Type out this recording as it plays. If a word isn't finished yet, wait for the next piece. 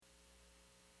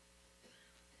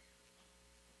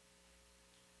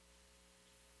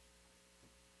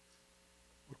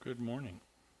Good morning.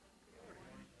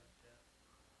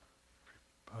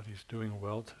 Everybody's doing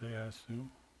well today, I assume?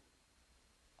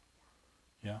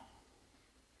 Yeah?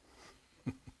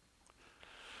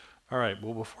 All right,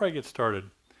 well, before I get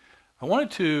started, I wanted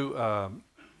to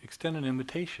extend an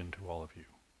invitation to all of you.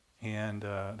 And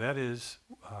that is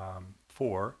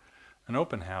for an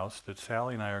open house that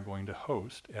Sally and I are going to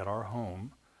host at our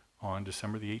home on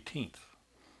December the 18th,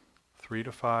 3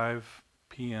 to 5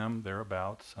 p.m.,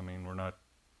 thereabouts. I mean, we're not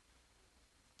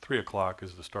 3 o'clock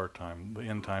is the start time. The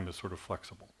end time is sort of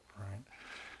flexible,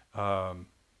 right?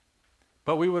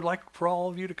 But we would like for all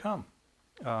of you to come.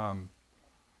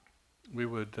 We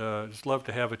would just love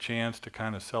to have a chance to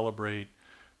kind of celebrate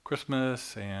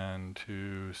Christmas and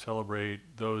to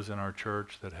celebrate those in our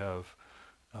church that have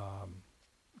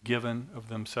given of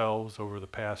themselves over the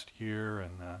past year,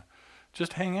 and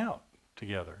just hang out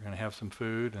together and have some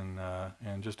food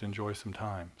and just enjoy some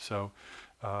time. So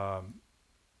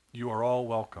you are all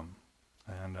welcome,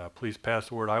 and please pass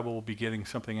the word. I will be getting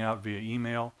something out via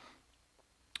email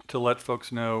to let folks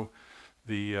know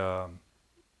the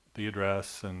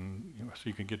address, and so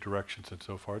you can get directions and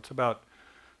so far. It's about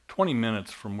 20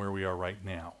 minutes from where we are right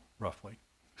now, roughly,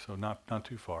 so not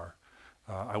too far.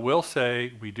 I will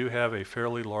say we do have a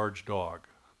fairly large dog,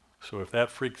 so if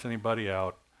that freaks anybody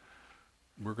out,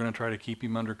 we're going to try to keep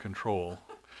him under control.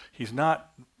 He's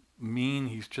not mean,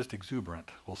 he's just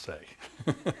exuberant, we'll say.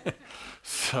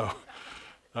 So,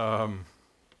 yeah,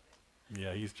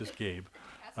 he's just Gabe.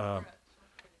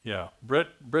 Yeah,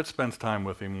 Britt spends time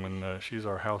with him when she's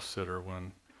our house sitter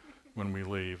when we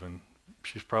leave, and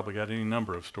she's probably got any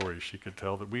number of stories she could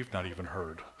tell that we've not even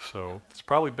heard. So it's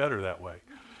probably better that way.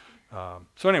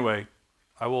 So anyway,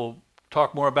 I will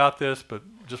talk more about this, but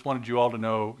just wanted you all to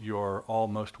know you're all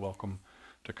most welcome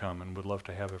to come, and would love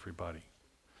to have everybody.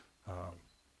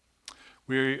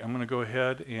 I'm going to go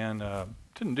ahead and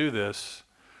didn't do this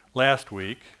last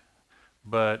week,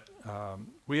 but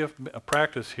we have a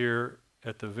practice here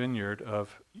at the Vineyard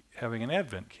of having an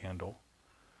Advent candle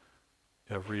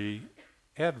every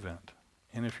Advent.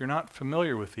 And if you're not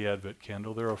familiar with the Advent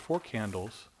candle, there are 4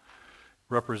 candles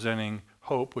representing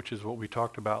hope, which is what we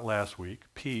talked about last week,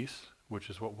 peace, which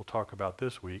is what we'll talk about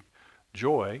this week,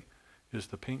 joy is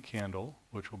the pink candle,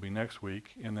 which will be next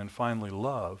week, and then finally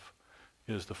love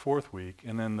is the 4th week,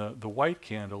 and then the white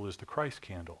candle is the Christ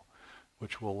candle,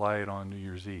 which we'll light on New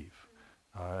Year's Eve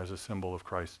as a symbol of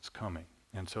Christ's coming.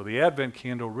 And so the Advent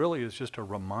candle really is just a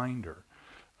reminder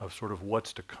of sort of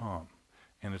what's to come.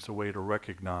 And it's a way to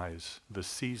recognize the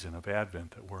season of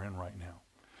Advent that we're in right now.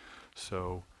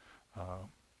 So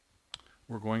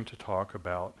we're going to talk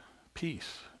about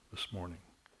peace this morning.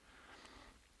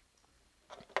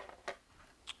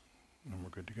 And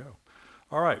we're good to go.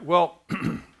 All right, well,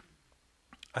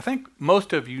 I think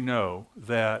most of you know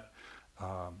that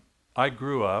I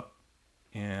grew up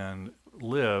and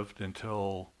lived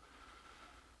until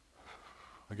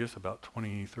I guess about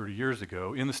 20, 30 years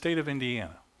ago, in the state of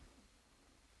Indiana.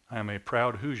 I am a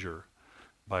proud Hoosier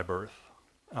by birth.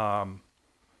 And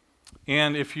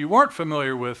if you weren't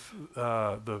familiar with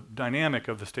the dynamic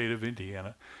of the state of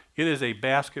Indiana, it is a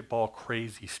basketball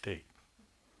crazy state.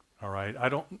 All right,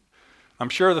 I'm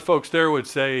sure the folks there would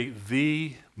say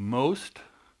the most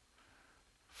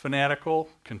fanatical.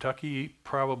 Kentucky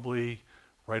probably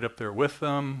right up there with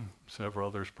them, several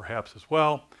others perhaps as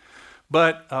well.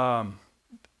 But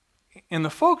and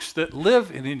the folks that live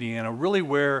in Indiana really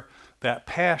wear that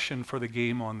passion for the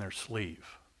game on their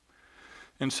sleeve.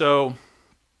 And so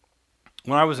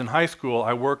when I was in high school,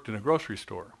 I worked in a grocery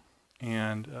store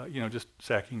and, just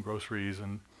sacking groceries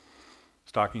and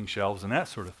stocking shelves and that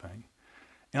sort of thing.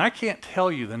 And I can't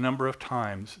tell you the number of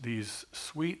times these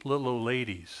sweet little old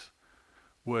ladies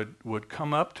would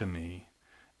come up to me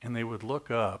and they would look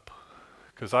up,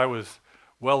 because I was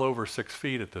well over 6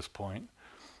 feet at this point,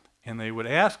 and they would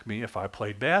ask me if I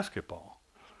played basketball.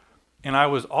 And I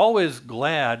was always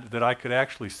glad that I could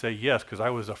actually say yes, because I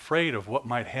was afraid of what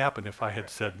might happen if I had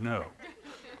said no.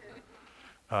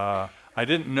 I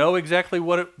didn't know exactly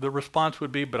what the response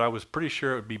would be, but I was pretty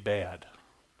sure it would be bad.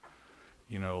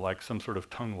 Like some sort of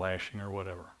tongue lashing or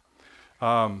whatever.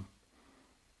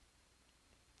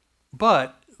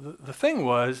 But the thing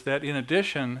was that in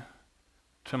addition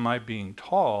to my being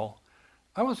tall,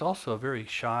 I was also a very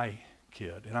shy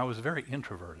kid, and I was very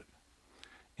introverted.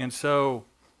 And so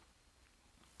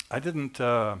I didn't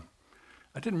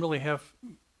really have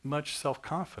much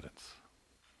self-confidence.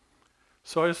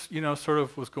 So I just, sort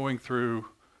of was going through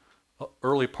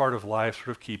early part of life, sort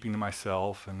of keeping to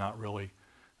myself and not really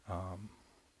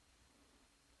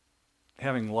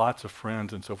having lots of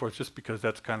friends and so forth, just because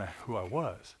that's kind of who I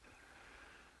was.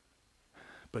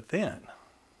 But then,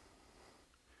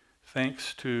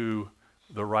 thanks to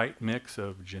the right mix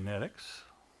of genetics,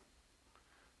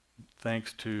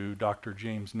 thanks to Dr.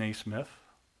 James Naismith,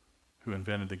 who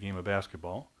invented the game of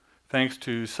basketball, thanks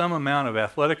to some amount of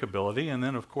athletic ability, and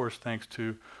then, of course, thanks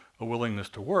to a willingness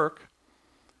to work.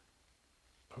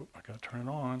 Oh, I got to turn it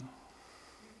on.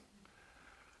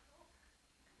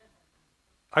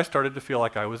 I started to feel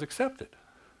like I was accepted.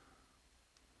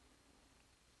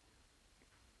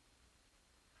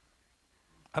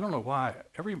 I don't know why.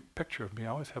 Every picture of me, I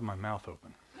always have my mouth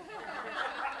open.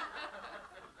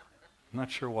 I'm not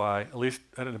sure why. At least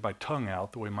I didn't have my tongue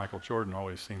out the way Michael Jordan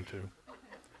always seemed to.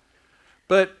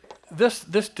 But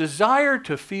this desire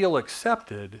to feel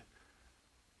accepted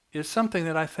is something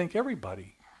that I think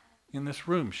everybody in this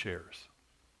room shares.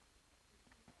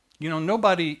 You know,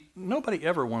 nobody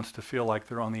ever wants to feel like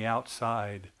they're on the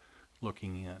outside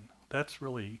looking in. That's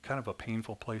really kind of a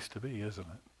painful place to be, isn't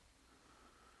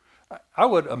it? I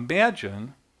would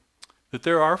imagine that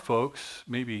there are folks,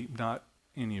 maybe not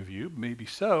any of you, maybe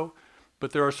so,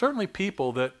 but there are certainly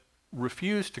people that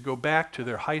refuse to go back to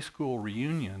their high school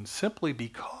reunions simply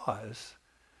because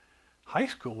high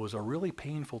school was a really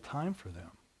painful time for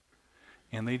them.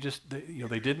 And they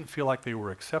didn't feel like they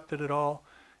were accepted at all.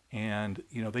 And,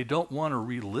 they don't want to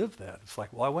relive that. It's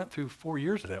like, well, I went through 4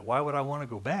 years of that. Why would I want to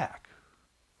go back?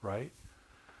 Right?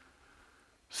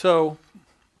 So,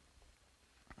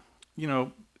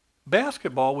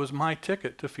 basketball was my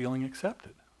ticket to feeling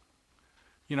accepted.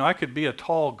 I could be a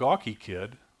tall, gawky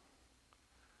kid,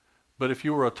 but if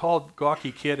you were a tall,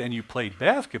 gawky kid and you played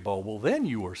basketball, well, then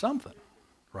you were something,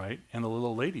 right? And the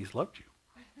little ladies loved you.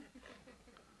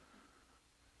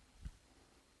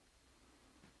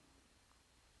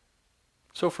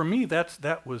 So for me,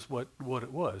 that was what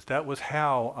it was. That was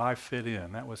how I fit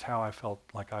in. That was how I felt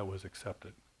like I was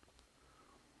accepted.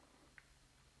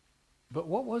 But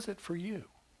what was it for you?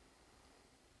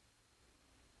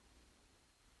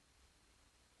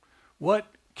 What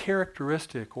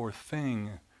characteristic or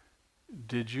thing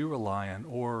did you rely on,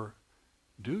 or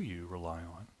do you rely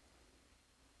on,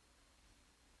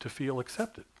 to feel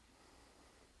accepted?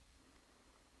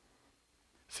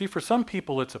 See, for some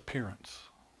people, it's appearance.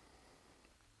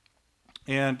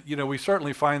 And, we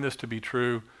certainly find this to be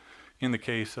true in the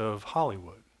case of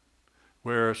Hollywood,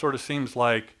 where it sort of seems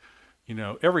like,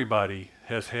 everybody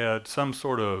has had some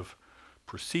sort of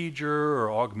procedure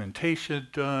or augmentation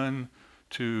done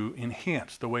to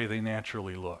enhance the way they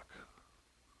naturally look.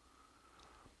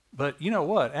 But you know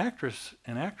what? Actors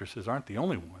and actresses aren't the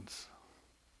only ones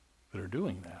that are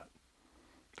doing that.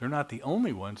 They're not the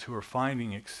only ones who are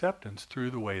finding acceptance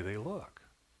through the way they look.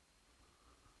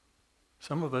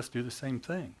 Some of us do the same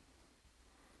thing.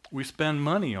 We spend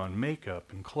money on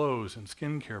makeup and clothes and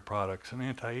skincare products and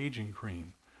anti-aging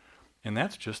cream. And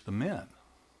that's just the men.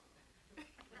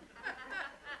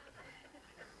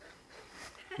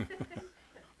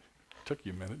 Took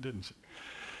you a minute, didn't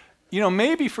it?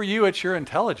 Maybe for you it's your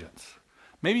intelligence.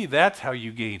 Maybe that's how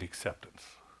you gain acceptance.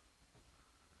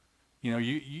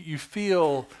 You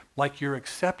feel like you're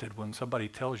accepted when somebody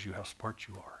tells you how smart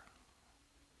you are.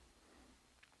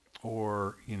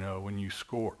 Or, when you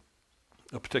score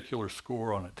a particular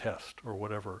score on a test or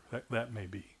whatever that may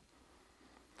be.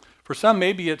 For some,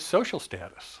 maybe it's social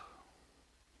status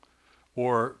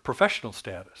or professional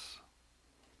status.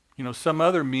 Some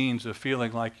other means of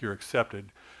feeling like you're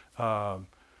accepted.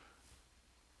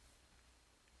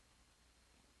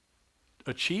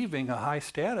 Achieving a high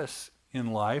status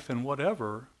in life and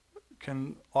whatever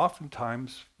can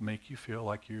oftentimes make you feel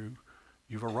like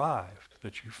you've arrived,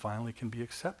 that you finally can be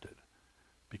accepted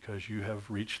because you have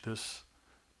reached this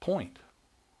point,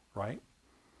 right?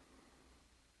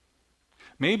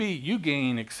 Maybe you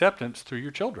gain acceptance through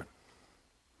your children.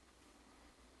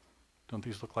 Don't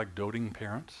these look like doting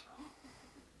parents?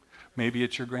 Maybe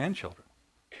it's your grandchildren.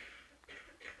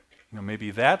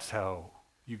 Maybe that's how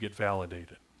you get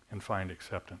validated and find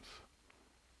acceptance.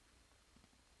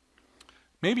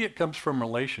 Maybe it comes from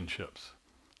relationships.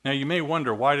 Now you may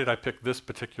wonder, why did I pick this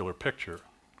particular picture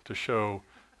to show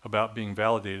about being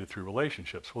validated through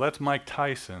relationships? Well, that's Mike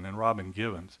Tyson and Robin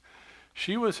Givens.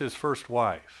 She was his first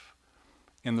wife.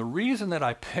 And the reason that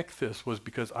I picked this was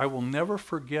because I will never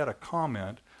forget a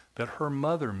comment that her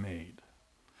mother made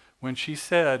when she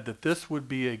said that this would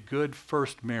be a good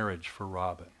first marriage for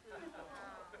Robin.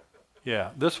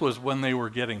 Yeah, this was when they were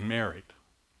getting married.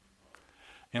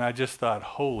 And I just thought,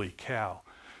 holy cow.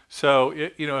 So,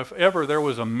 if ever there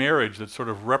was a marriage that sort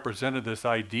of represented this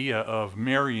idea of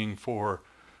marrying for,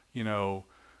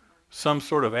 some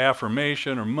sort of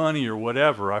affirmation or money or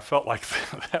whatever, I felt like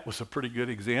that was a pretty good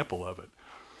example of it.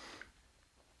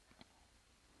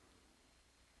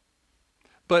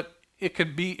 But it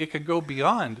could go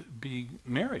beyond being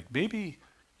married. Maybe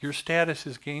your status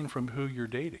is gained from who you're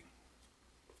dating.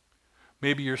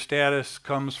 Maybe your status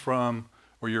comes from,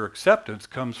 or your acceptance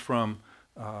comes from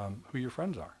who your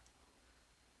friends are.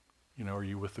 Are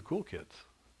you with the cool kids?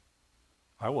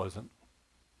 I wasn't.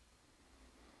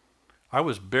 I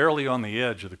was barely on the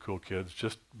edge of the cool kids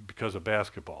just because of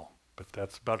basketball, but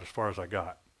that's about as far as I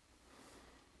got.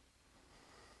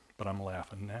 But I'm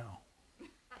laughing now.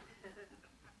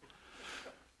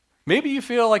 Maybe you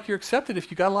feel like you're accepted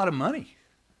if you got a lot of money.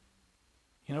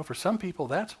 For some people,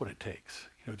 that's what it takes.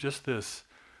 Just this,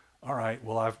 all right,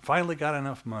 well, I've finally got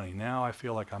enough money. Now I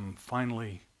feel like I'm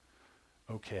finally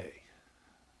okay.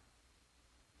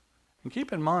 And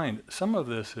keep in mind, some of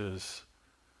this is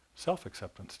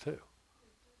self-acceptance too.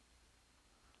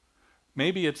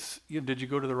 Maybe it's, did you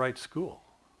go to the right school?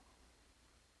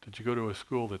 Did you go to a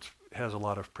school that has a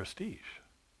lot of prestige?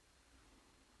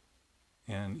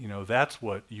 And, that's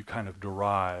what you kind of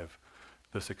derive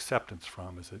this acceptance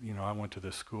from, is that, I went to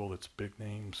this school that's big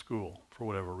name school for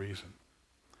whatever reason.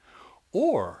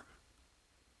 Or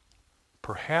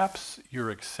perhaps your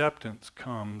acceptance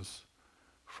comes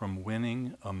from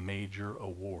winning a major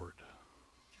award.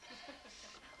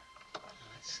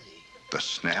 Let's see. The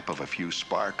snap of a few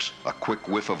sparks, a quick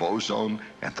whiff of ozone,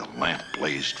 and the lamp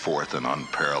blazed forth in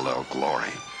unparalleled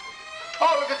glory.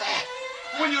 Oh, look at that!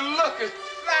 Will you look at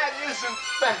that? Isn't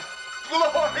that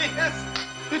glorious?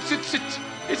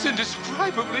 It's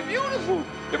indescribably beautiful.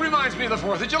 It reminds me of the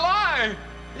 4th of July.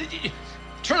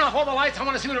 Turn off all the lights. I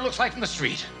want to see what it looks like from the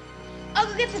street. I'll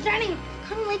go get the dining.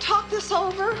 Couldn't we talk this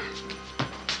over?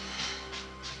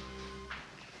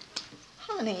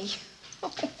 Honey.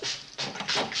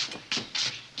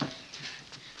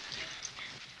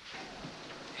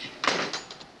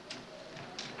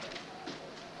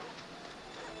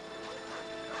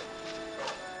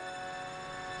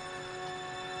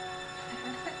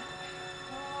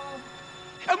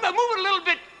 Move it a little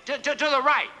bit to the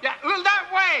right. Yeah, a little that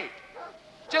way.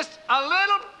 Just a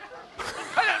little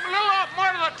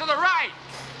more to the right.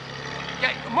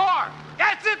 Yeah, more.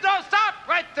 That's it. Don't stop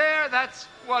right there. That's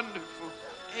wonderful.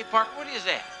 Hey, Park, what is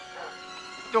that?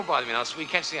 Don't bother me now, sweet.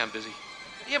 Can't see I'm busy.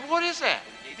 Yeah, but what is that?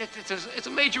 It's a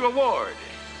major award.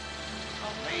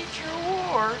 A major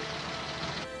award?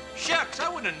 Shucks, I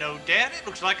wouldn't have known, Dad. It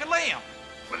looks like a lamp.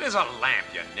 Well, it is a lamp,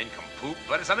 you nincompoop,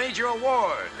 but it's a major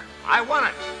award. I won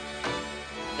it.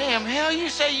 Damn hell, you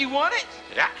say you won it?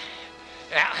 Yeah.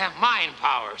 Mind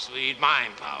power, sweet,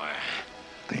 mind power.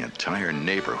 The entire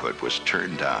neighborhood was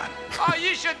turned on. Oh,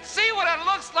 you should see what it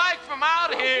looks like from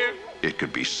out here. It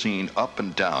could be seen up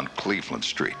and down Cleveland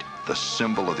Street, the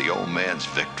symbol of the old man's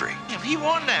victory. If he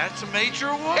won that, it's a major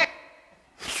award.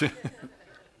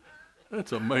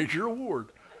 That's a major award.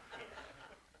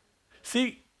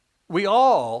 See, we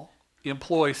all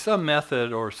employ some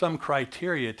method or some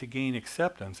criteria to gain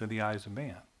acceptance in the eyes of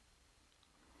man.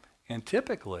 And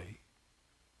typically,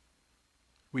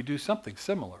 we do something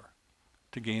similar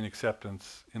to gain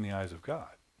acceptance in the eyes of God.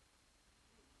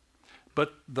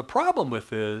 But the problem with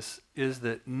this is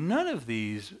that none of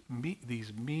these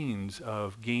means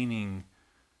of gaining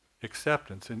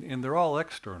acceptance, and they're all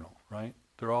external, right?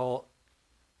 They're all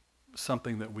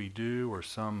something that we do or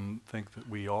some think that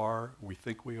we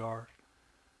think we are.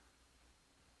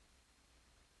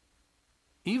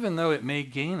 Even though it may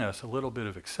gain us a little bit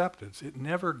of acceptance, it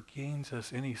never gains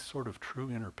us any sort of true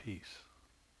inner peace.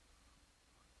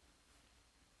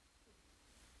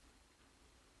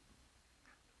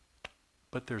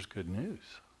 But there's good news.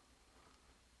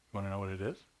 You want to know what it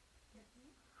is?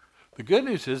 The good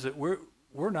news is that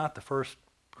we're not the first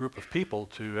group of people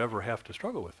to ever have to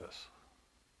struggle with this.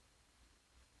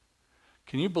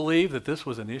 Can you believe that this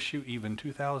was an issue even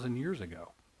 2,000 years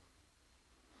ago?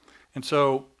 And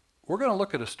so we're going to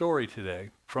look at a story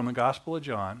today from the Gospel of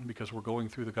John, because we're going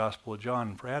through the Gospel of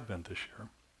John for Advent this year.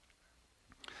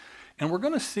 And we're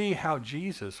going to see how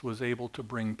Jesus was able to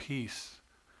bring peace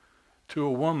to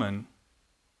a woman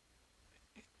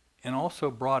and also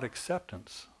brought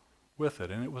acceptance with it.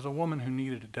 And it was a woman who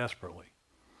needed it desperately.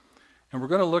 And we're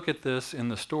going to look at this in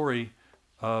the story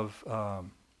of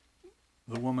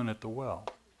the woman at the well.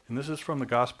 And this is from the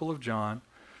Gospel of John.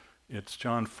 It's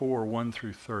John 4, 1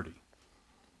 through 30.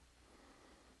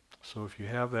 So if you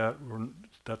have that,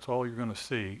 that's all you're going to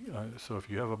see. So if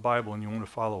you have a Bible and you want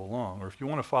to follow along, or if you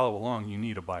want to follow along, you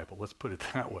need a Bible. Let's put it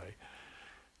that way.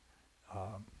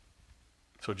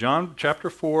 So John chapter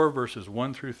 4, verses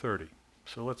 1 through 30.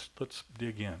 So let's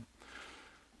dig in.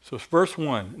 So it's verse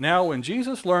 1. Now when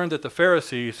Jesus learned that the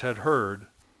Pharisees had heard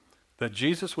that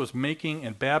Jesus was making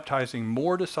and baptizing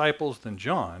more disciples than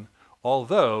John,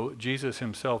 although Jesus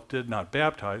himself did not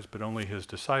baptize, but only his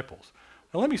disciples.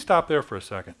 Now let me stop there for a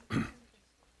second.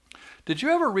 Did you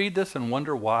ever read this and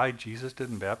wonder why Jesus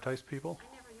didn't baptize people?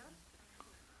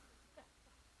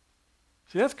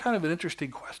 See, that's kind of an interesting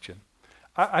question.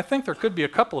 I think there could be a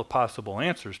couple of possible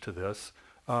answers to this.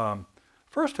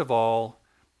 First of all,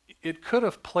 it could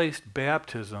have placed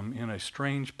baptism in a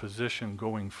strange position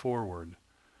going forward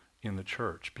in the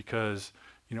church because,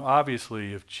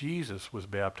 obviously if Jesus was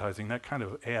baptizing, that kind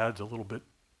of adds a little bit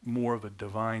more of a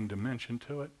divine dimension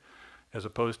to it as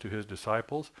opposed to his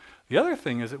disciples. The other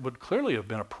thing is it would clearly have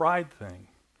been a pride thing,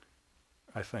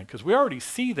 I think, because we already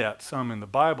see that some in the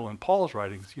Bible in Paul's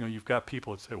writings. You've got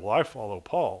people that say, well, I follow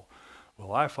Paul.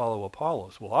 Well, I follow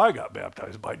Apollos. Well, I got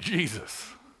baptized by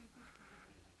Jesus.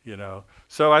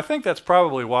 So I think that's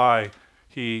probably why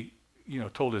he,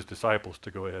 told his disciples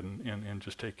to go ahead and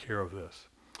just take care of this.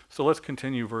 So let's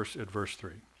continue at verse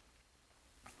 3.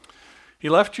 He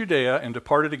left Judea and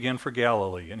departed again for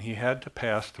Galilee, and he had to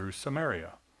pass through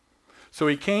Samaria. So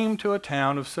he came to a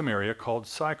town of Samaria called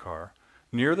Sychar,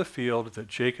 near the field that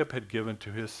Jacob had given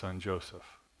to his son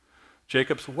Joseph.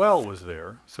 Jacob's well was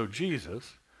there, so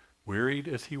Jesus, wearied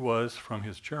as he was from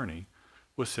his journey,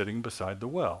 was sitting beside the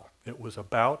well. It was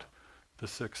about the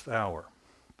 6th hour.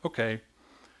 Okay,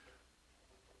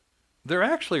 there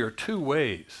actually are two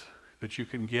ways that you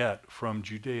can get from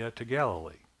Judea to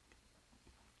Galilee.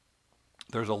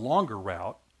 There's a longer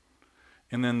route,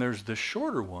 and then there's the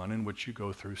shorter one in which you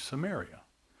go through Samaria.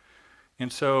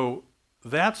 And so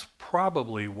that's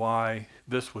probably why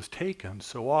this was taken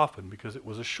so often, because it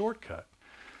was a shortcut.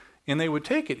 And they would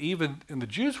take it and the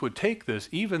Jews would take this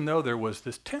even though there was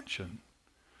this tension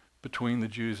between the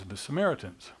Jews and the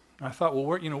Samaritans. I thought, well,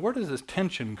 where does this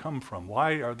tension come from?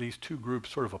 Why are these two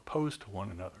groups sort of opposed to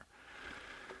one another?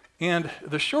 And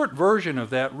the short version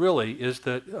of that really is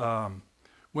that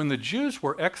when the Jews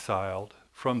were exiled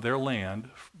from their land,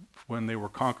 when they were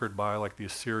conquered by like the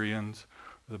Assyrians,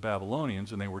 the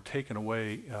Babylonians, and they were taken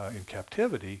away in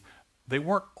captivity, they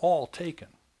weren't all taken.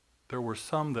 There were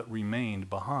some that remained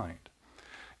behind.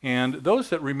 And those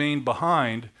that remained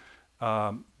behind,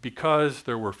 because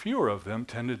there were fewer of them,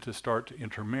 tended to start to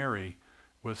intermarry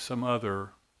with some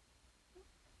other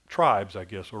tribes, I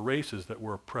guess, or races that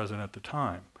were present at the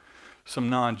time.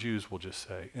 Some non-Jews, we'll just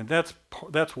say. And that's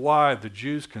why the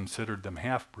Jews considered them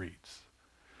half-breeds,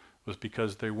 was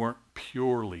because they weren't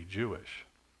purely Jewish.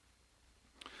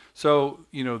 So,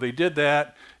 they did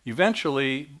that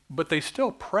eventually, but they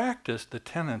still practiced the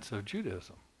tenets of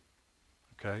Judaism.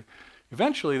 Okay?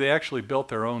 Eventually, they actually built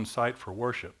their own site for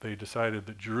worship. They decided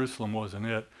that Jerusalem wasn't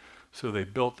it, so they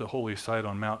built the holy site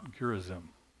on Mount Gerizim.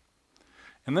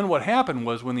 And then what happened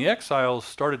was when the exiles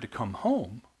started to come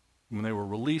home, when they were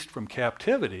released from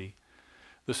captivity,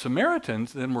 the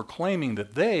Samaritans then were claiming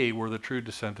that they were the true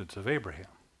descendants of Abraham.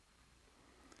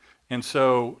 And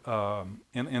so,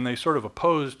 and they sort of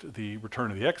opposed the return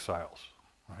of the exiles,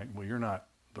 right? Well, you're not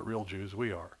the real Jews,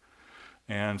 we are.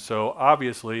 And so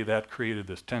obviously that created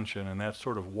this tension, and that's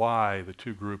sort of why the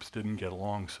two groups didn't get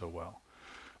along so well.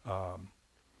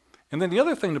 And then the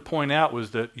other thing to point out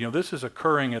was that, this is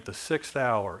occurring at the 6th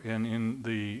hour, and in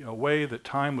the way that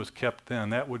time was kept then,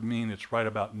 that would mean it's right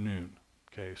about noon.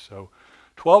 Okay, so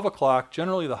 12 o'clock,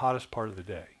 generally the hottest part of the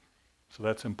day. So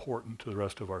that's important to the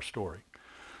rest of our story.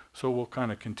 So we'll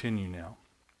kind of continue now.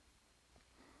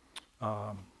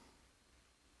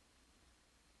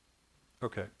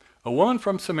 Okay. A woman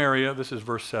from Samaria, this is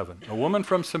verse 7. A woman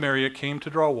from Samaria came to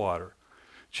draw water.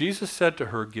 Jesus said to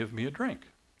her, "Give me a drink,"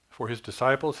 for his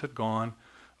disciples had gone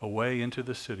away into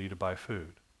the city to buy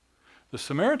food. The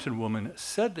Samaritan woman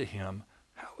said to him,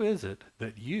 "How is it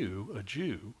that you, a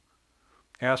Jew,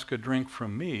 ask a drink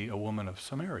from me, a woman of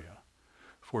Samaria?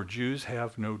 For Jews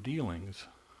have no dealings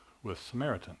with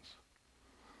Samaritans."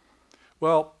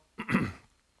 Well,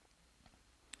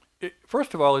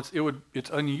 first of all, it's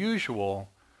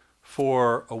unusual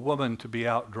for a woman to be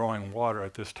out drawing water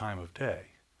at this time of day.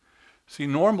 See,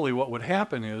 normally what would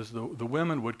happen is the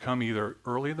women would come either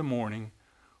early in the morning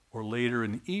or later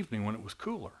in the evening when it was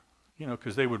cooler,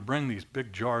 because they would bring these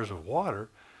big jars of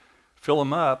water, fill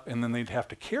them up, and then they'd have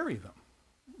to carry them,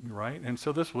 right? And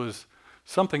so this was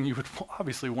something you would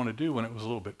obviously want to do when it was a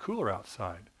little bit cooler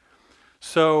outside.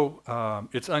 So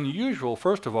it's unusual,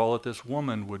 first of all, that this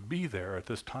woman would be there at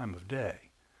this time of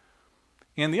day.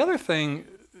 And the other thing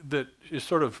that is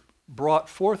sort of brought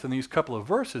forth in these couple of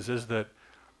verses is that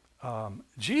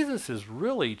Jesus is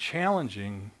really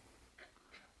challenging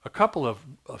a couple of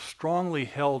strongly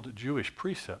held Jewish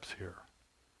precepts here.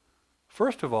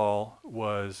 First of all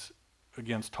was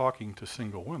against talking to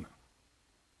single women.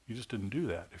 You just didn't do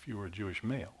that if you were a Jewish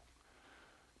male.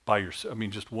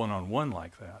 just one-on-one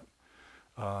like that.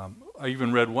 I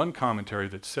even read one commentary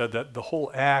that said that the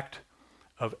whole act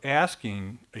of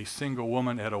asking a single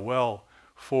woman at a well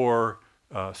for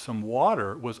some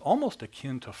water was almost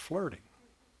akin to flirting.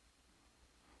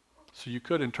 So you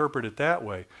could interpret it that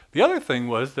way. The other thing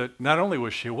was that not only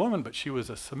was she a woman, but she was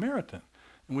a Samaritan.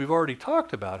 And we've already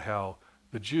talked about how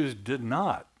the Jews did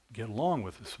not get along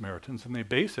with the Samaritans, and they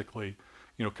basically,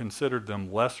 considered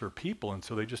them lesser people, and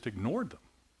so they just ignored them.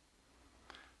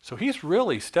 So he's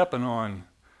really stepping on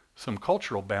some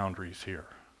cultural boundaries here,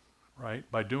 right,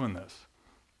 by doing this.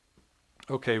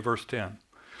 Okay, verse 10.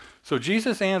 So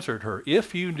Jesus answered her,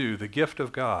 "If you knew the gift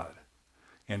of God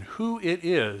and who it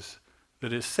is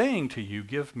that is saying to you,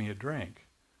 'Give me a drink,'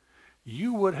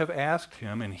 you would have asked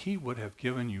him, and he would have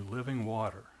given you living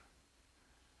water."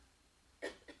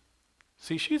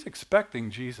 See, she's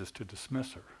expecting Jesus to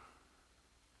dismiss her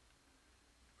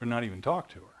or not even talk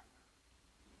to her.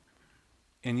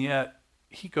 And yet,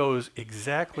 he goes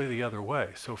exactly the other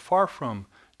way. So far from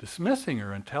dismissing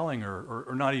her and telling her,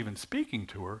 or not even speaking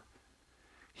to her,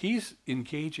 he's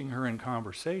engaging her in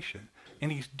conversation.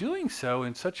 And he's doing so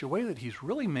in such a way that he's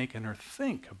really making her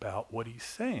think about what he's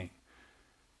saying.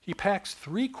 He packs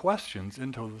 3 questions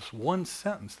into this one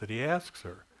sentence that he asks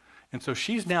her. And so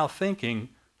she's now thinking,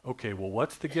 okay, well,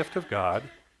 what's the gift of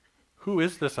God? Who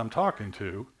is this I'm talking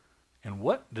to? And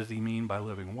what does he mean by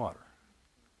living water?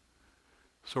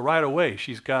 So right away,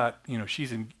 he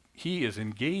is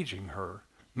engaging her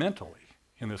mentally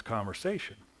in this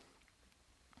conversation.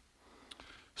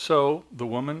 So the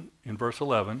woman in verse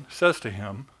 11 says to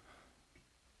him,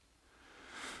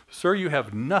 "Sir, you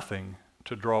have nothing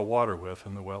to draw water with,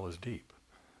 and the well is deep.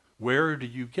 Where do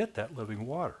you get that living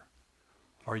water?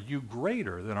 Are you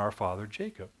greater than our father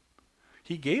Jacob?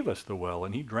 He gave us the well,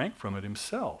 and he drank from it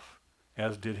himself,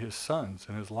 as did his sons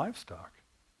and his livestock."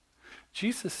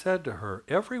 Jesus said to her,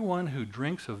 "Everyone who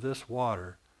drinks of this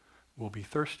water will be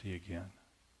thirsty again.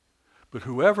 But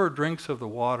whoever drinks of the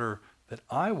water that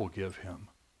I will give him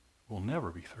will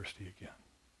never be thirsty again.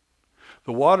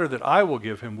 The water that I will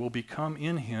give him will become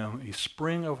in him a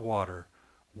spring of water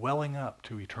welling up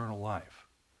to eternal life."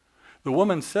 The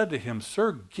woman said to him,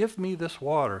 "Sir, give me this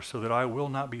water so that I will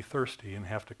not be thirsty and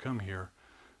have to come here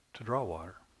to draw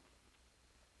water."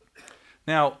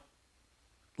 Now,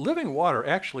 living water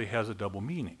actually has a double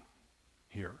meaning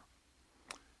here.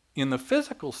 In the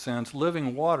physical sense,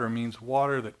 living water means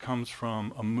water that comes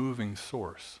from a moving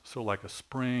source, so like a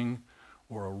spring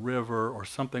or a river or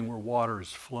something where water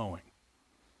is flowing.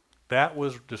 That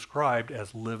was described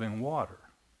as living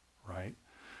water, right?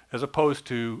 As opposed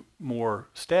to more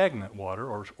stagnant water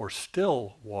or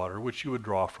still water, which you would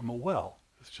draw from a well.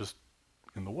 It's just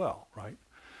in the well, right?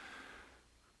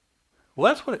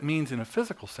 Well, that's what it means in a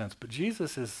physical sense, but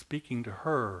Jesus is speaking to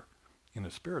her in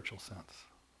a spiritual sense.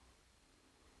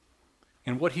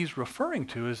 And what he's referring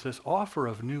to is this offer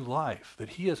of new life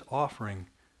that he is offering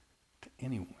to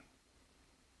anyone.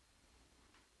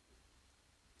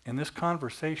 And this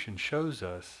conversation shows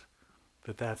us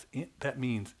that that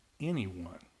means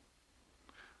anyone,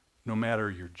 no matter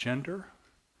your gender,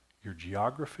 your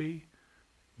geography,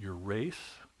 your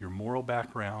race, your moral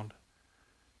background,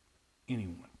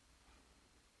 anyone.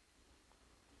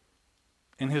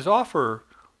 And his offer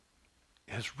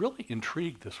has really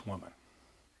intrigued this woman.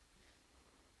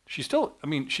 She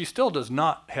still does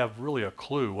not have really a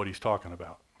clue what he's talking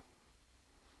about.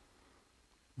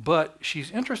 But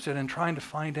she's interested in trying to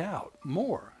find out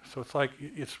more. So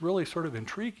it's really sort of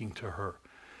intriguing to her.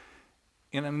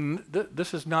 And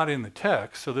this is not in the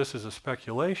text, so this is a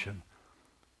speculation.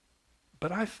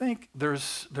 But I think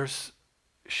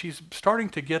she's starting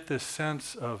to get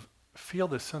feel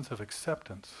this sense of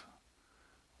acceptance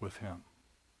with him,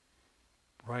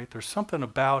 right? There's something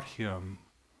about him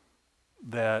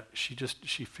that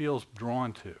she feels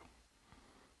drawn to,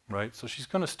 right? So she's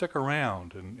going to stick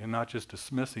around and not just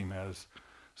dismiss him as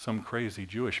some crazy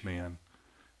Jewish man,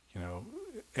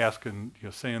 asking,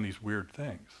 saying these weird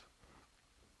things.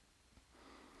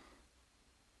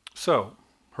 So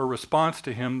her response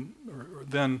to him,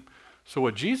 so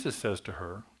what Jesus says to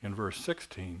her in verse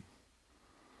 16,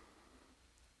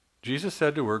 Jesus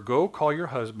said to her, "Go call your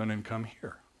husband and come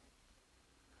here."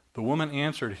 The woman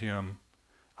answered him,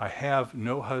 "I have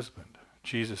no husband."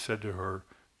 Jesus said to her,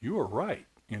 "You are right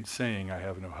in saying I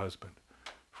have no husband,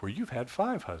 for you've had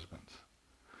 5 husbands,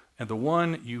 and the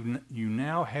one you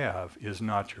now have is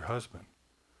not your husband.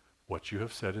 What you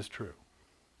have said is true."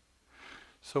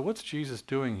 So what's Jesus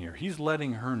doing here? He's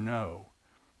letting her know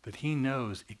that he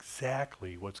knows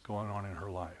exactly what's going on in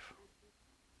her life.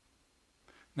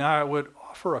 Now, I would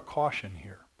offer a caution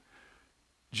here.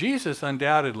 Jesus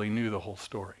undoubtedly knew the whole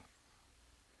story.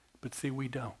 But see, we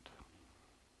don't.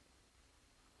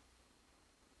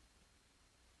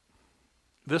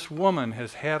 This woman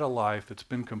has had a life that's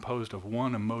been composed of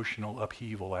one emotional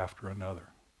upheaval after another.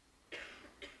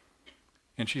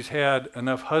 And she's had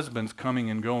enough husbands coming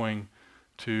and going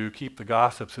to keep the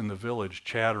gossips in the village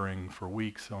chattering for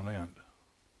weeks on end.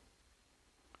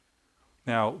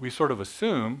 Now, we sort of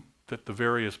assume that the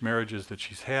various marriages that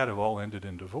she's had have all ended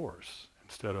in divorce,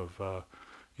 instead of,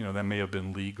 that may have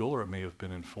been legal or it may have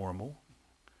been informal.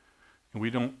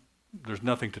 And there's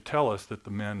nothing to tell us that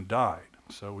the men died.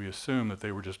 So we assume that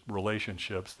they were just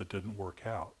relationships that didn't work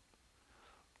out.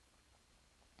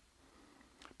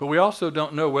 But we also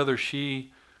don't know whether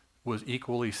she was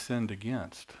equally sinned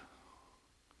against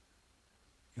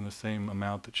in the same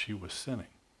amount that she was sinning.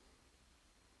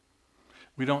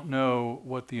 We don't know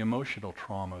what the emotional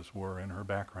traumas were in her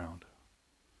background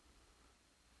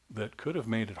that could have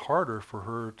made it harder for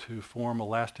her to form a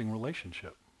lasting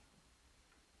relationship.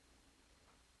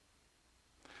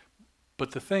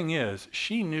 But the thing is,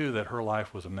 she knew that her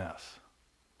life was a mess.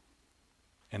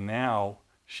 And now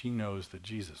she knows that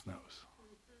Jesus knows.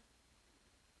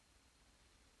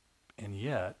 And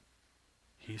yet,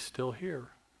 he's still here.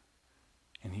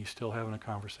 And he's still having a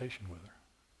conversation with her.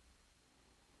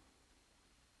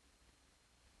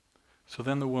 So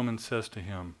then the woman says to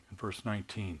him in verse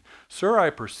 19, "Sir, I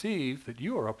perceive that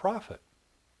you are a prophet.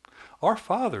 Our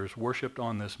fathers worshipped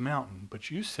on this mountain,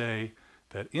 but you say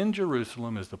that in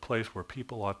Jerusalem is the place where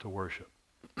people ought to worship."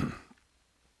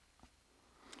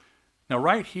 Now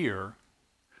right here,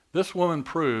 this woman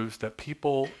proves that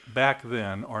people back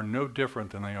then are no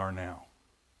different than they are now.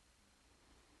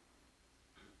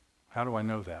 How do I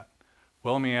know that?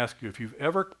 Well, let me ask you, if you've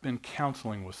ever been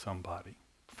counseling with somebody,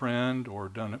 friend or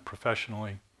done it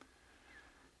professionally,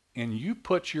 and you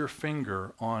put your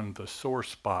finger on the sore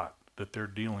spot that they're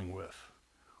dealing with,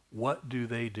 what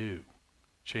do?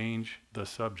 Change the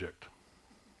subject.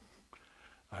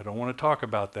 I don't want to talk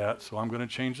about that, so I'm going to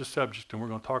change the subject and we're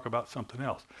going to talk about something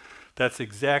else. That's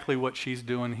exactly what she's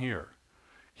doing here.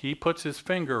 He puts his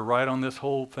finger right on this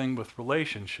whole thing with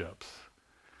relationships,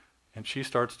 and she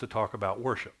starts to talk about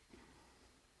worship.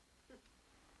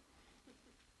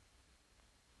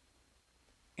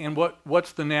 And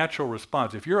what's the natural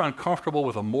response? If you're uncomfortable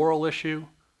with a moral issue,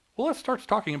 well, let's start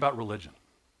talking about religion.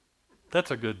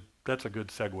 That's a good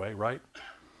segue, right?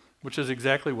 Which is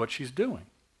exactly what she's doing.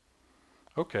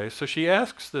 Okay, so she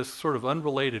asks this sort of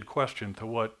unrelated question to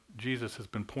what Jesus has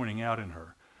been pointing out in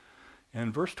her. And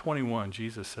in verse 21,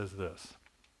 Jesus says this,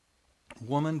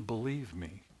 "Woman, believe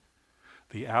me,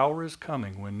 the hour is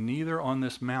coming when neither on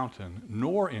this mountain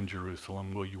nor in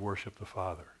Jerusalem will you worship the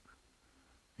Father."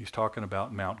 He's talking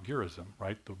about Mount Gerizim,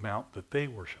 right? The mount that they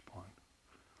worship on.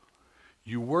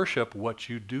 "You worship what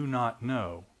you do not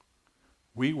know.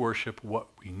 We worship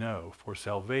what we know, for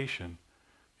salvation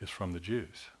is from the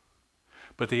Jews.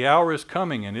 But the hour is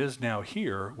coming and is now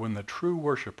here when the true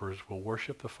worshipers will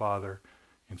worship the Father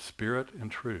in spirit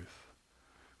and truth.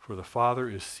 For the Father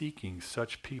is seeking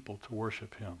such people to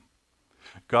worship him.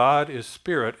 God is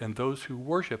spirit, and those who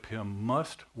worship him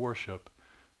must worship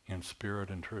in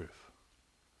spirit and truth."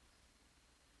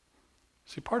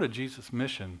 See, part of Jesus'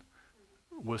 mission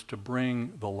was to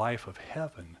bring the life of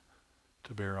heaven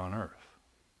to bear on earth.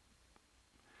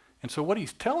 And so what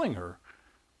he's telling her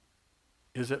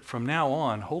is that from now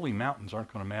on, holy mountains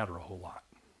aren't going to matter a whole lot.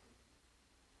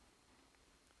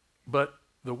 But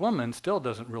the woman still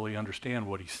doesn't really understand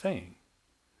what he's saying.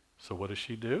 So what does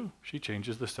she do? She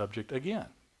changes the subject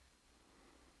again.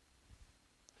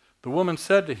 The woman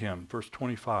said to him, verse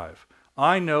 25,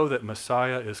 "I know that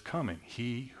Messiah is coming,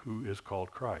 he who is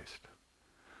called Christ.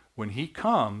 When he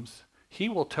comes, he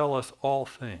will tell us all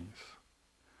things."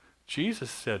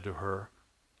 Jesus said to her,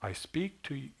 I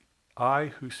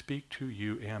who speak to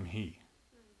you am he."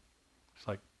 It's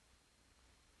like,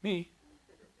 me.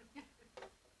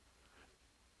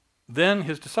 Then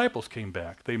his disciples came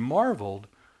back. They marveled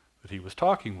that he was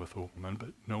talking with a woman,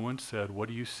 but no one said, "What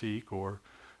do you seek?" or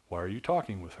 "Why are you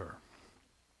talking with her?"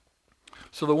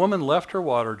 So the woman left her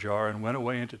water jar and went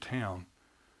away into town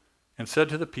and said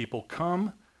to the people,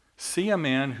 "Come, see a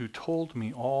man who told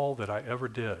me all that I ever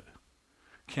did.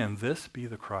 Can this be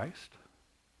the Christ?"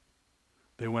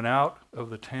 They went out of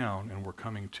the town and were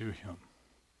coming to him.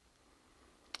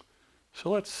 So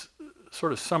let's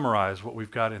sort of summarize what we've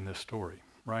got in this story,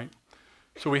 right?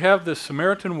 So we have this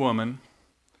Samaritan woman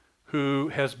who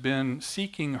has been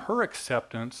seeking her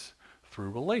acceptance through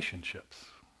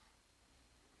relationships.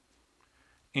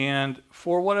 And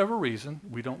for whatever reason,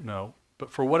 we don't know,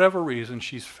 but for whatever reason,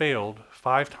 she's failed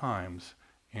 5 times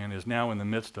and is now in the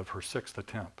midst of her 6th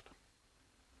attempt.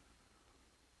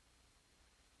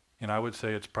 And I would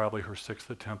say it's probably her 6th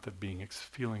attempt at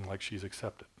feeling like she's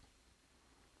accepted.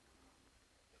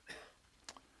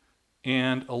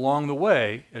 And along the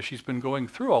way, as she's been going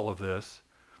through all of this,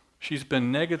 she's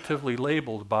been negatively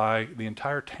labeled by the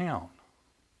entire town.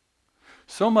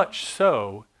 So much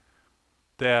so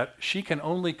that she can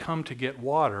only come to get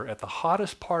water at the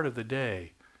hottest part of the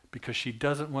day because she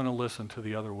doesn't want to listen to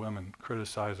the other women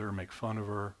criticize her, make fun of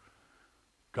her,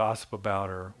 gossip about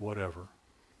her, whatever.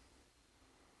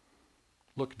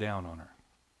 Look down on her.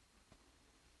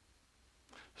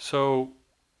 So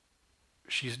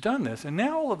she's done this, and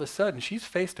now all of a sudden she's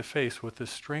face to face with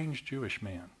this strange Jewish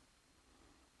man.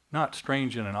 Not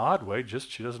strange in an odd way,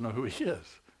 just she doesn't know who he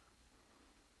is.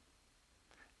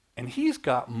 And he's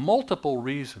got multiple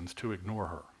reasons to ignore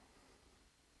her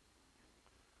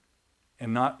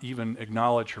and not even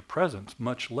acknowledge her presence,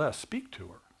 much less speak to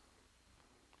her.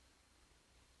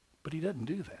 But he doesn't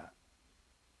do that.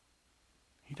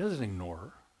 He doesn't ignore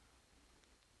her.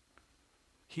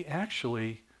 He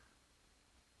actually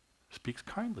speaks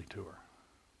kindly to her.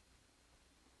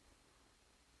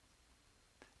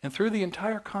 And through the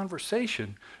entire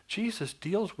conversation, Jesus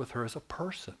deals with her as a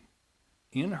person,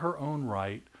 in her own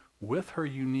right, with her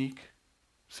unique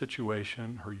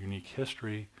situation, her unique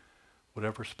history,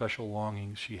 whatever special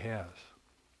longings she has.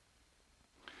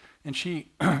 And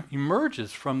she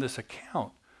emerges from this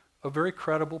account a very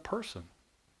credible person.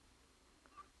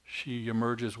 She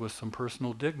emerges with some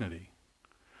personal dignity.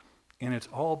 And it's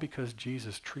all because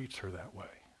Jesus treats her that way.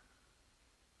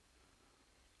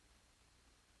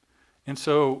 And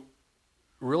so,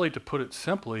 really to put it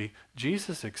simply,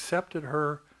 Jesus accepted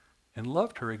her and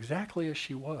loved her exactly as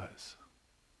she was.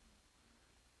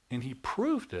 And he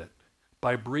proved it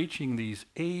by breaching these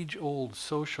age-old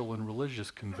social and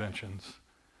religious conventions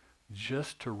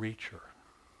just to reach her.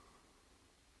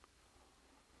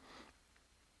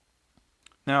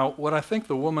 Now, what I think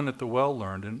the woman at the well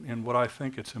learned, and what I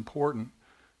think it's important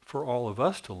for all of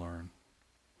us to learn,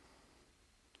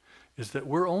 is that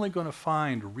we're only going to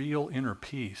find real inner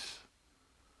peace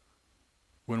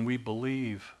when we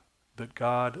believe that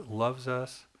God loves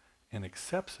us and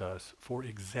accepts us for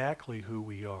exactly who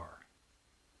we are,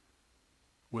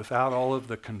 without all of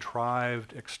the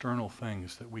contrived external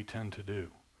things that we tend to do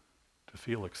to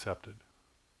feel accepted.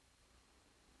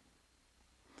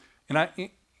 And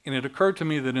it occurred to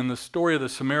me that in the story of the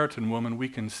Samaritan woman, we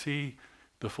can see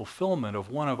the fulfillment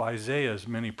of one of Isaiah's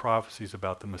many prophecies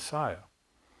about the Messiah.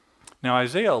 Now,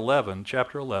 Isaiah 11,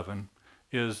 chapter 11,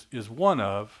 is one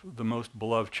of the most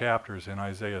beloved chapters in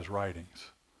Isaiah's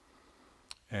writings.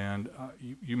 And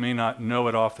you may not know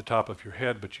it off the top of your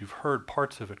head, but you've heard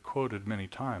parts of it quoted many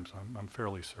times, I'm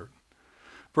fairly certain.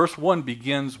 Verse 1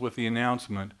 begins with the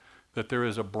announcement that there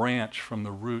is a branch from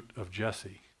the root of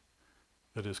Jesse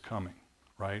that is coming,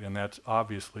 right? And that's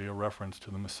obviously a reference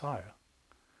to the Messiah.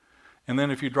 And then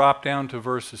if you drop down to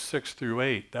verses 6 through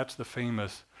 8, that's the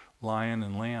famous lion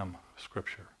and lamb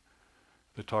scripture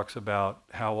that talks about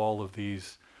how all of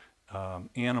these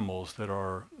animals that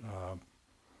are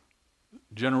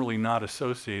generally not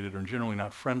associated or generally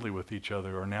not friendly with each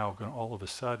other are now going to all of a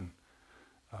sudden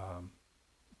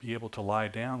be able to lie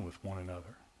down with one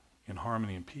another in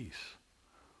harmony and peace.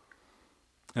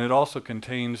 And it also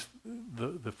contains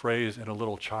the phrase, and a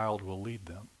little child will lead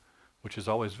them, which is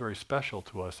always very special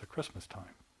to us at Christmas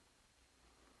time.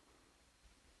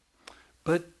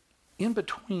 But in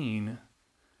between,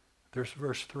 there's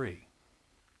verse 3.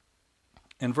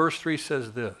 And verse 3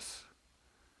 says this,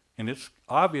 and it's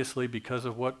obviously, because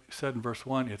of what said in verse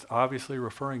 1, it's obviously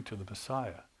referring to the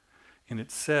Messiah. And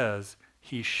it says,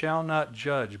 he shall not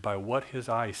judge by what his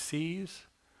eye sees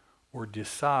or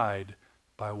decide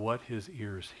by what his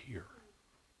ears hear.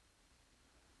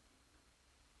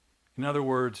 In other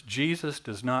words, Jesus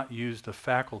does not use the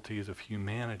faculties of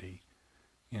humanity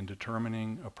in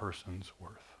determining a person's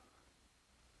worth.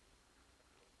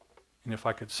 And if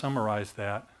I could summarize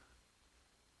that,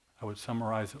 I would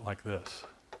summarize it like this.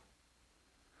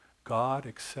 God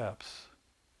accepts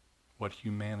what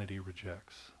humanity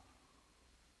rejects.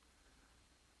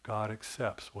 God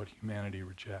accepts what humanity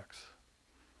rejects.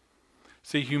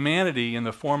 See, humanity in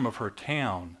the form of her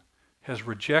town has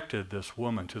rejected this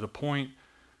woman to the point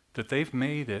that they've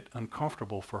made it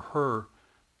uncomfortable for her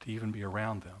to even be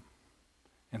around them.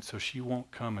 And so she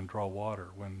won't come and draw water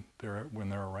when they're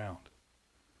around.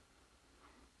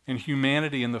 And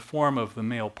humanity in the form of the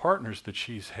male partners that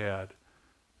she's had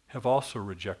have also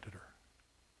rejected her.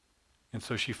 And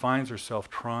so she finds herself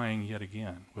trying yet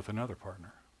again with another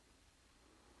partner.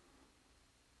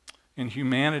 And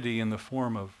humanity in the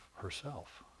form of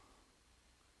herself.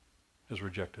 has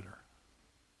rejected her.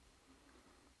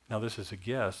 Now this is a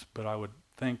guess, but I would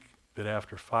think that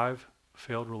after 5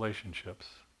 failed relationships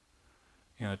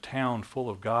in a town full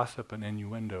of gossip and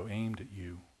innuendo aimed at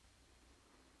you,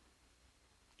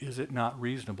 is it not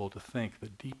reasonable to think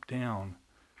that deep down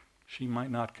she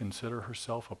might not consider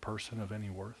herself a person of any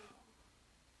worth?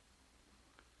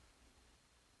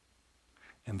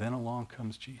 And then along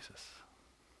comes Jesus,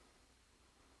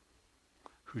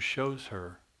 who shows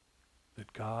her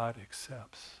that God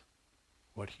accepts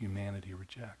what humanity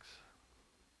rejects.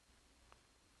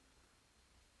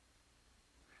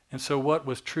 And so what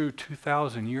was true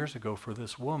 2,000 years ago for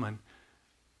this woman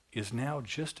is now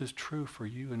just as true for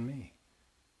you and me.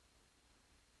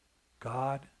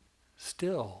 God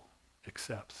still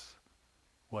accepts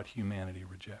what humanity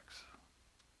rejects.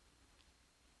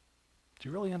 Do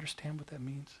you really understand what that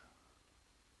means?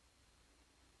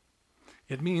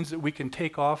 It means that we can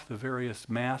take off the various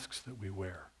masks that we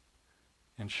wear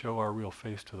and show our real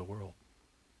face to the world.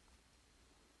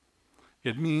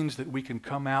 It means that we can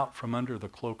come out from under the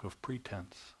cloak of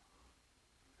pretense.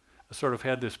 I sort of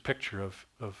had this picture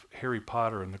of Harry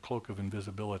Potter and the cloak of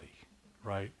invisibility,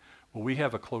 right? Well, we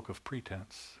have a cloak of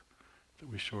pretense that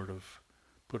we sort of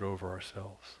put over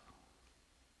ourselves.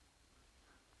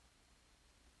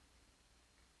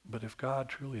 But if God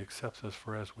truly accepts us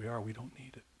for as we are, we don't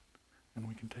need it, and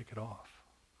we can take it off.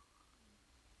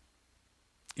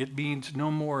 It means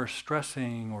no more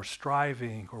stressing or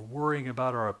striving or worrying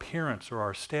about our appearance or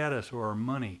our status or our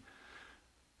money,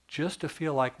 just to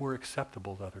feel like we're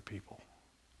acceptable to other people.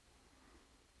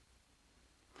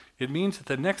 It means that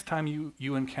the next time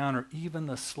you encounter even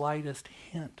the slightest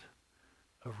hint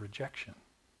of rejection,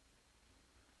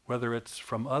 whether it's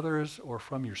from others or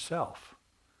from yourself,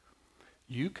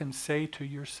 you can say to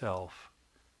yourself,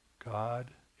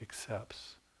 God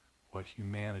accepts what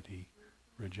humanity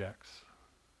rejects.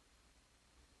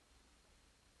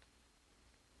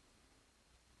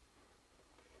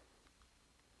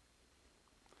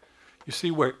 You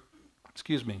see,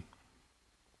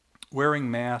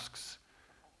 wearing masks,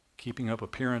 keeping up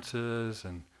appearances,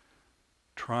 and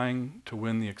trying to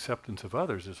win the acceptance of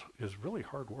others is really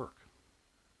hard work.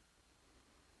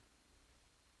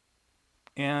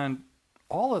 And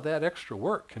all of that extra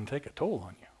work can take a toll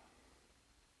on you.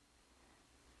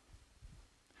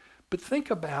 But think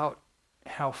about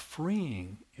how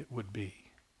freeing it would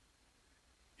be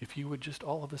if you would just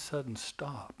all of a sudden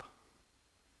stop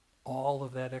all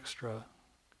of that extra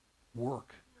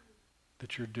work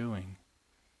that you're doing,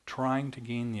 trying to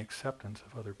gain the acceptance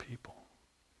of other people,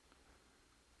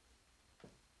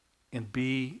 and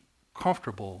be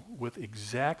comfortable with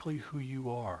exactly who you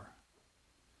are,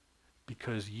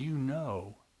 because you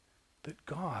know that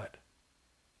God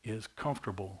is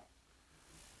comfortable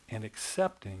and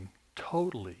accepting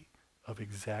totally of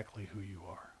exactly who you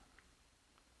are.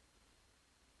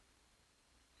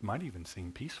 It might even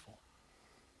seem peaceful.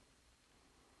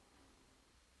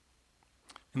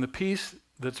 And the peace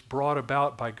that's brought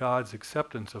about by God's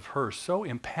acceptance of her so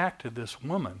impacted this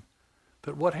woman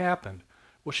that what happened?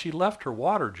 Well, she left her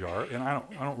water jar, and I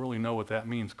don't really know what that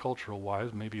means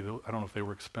cultural-wise. Maybe, I don't know if they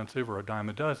were expensive or a dime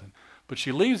a dozen. But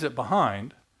she leaves it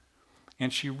behind,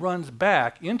 and she runs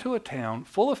back into a town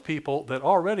full of people that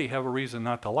already have a reason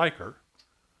not to like her,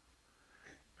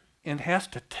 and has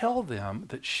to tell them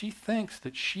that she thinks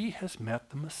that she has met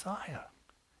the Messiah.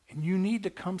 And you need to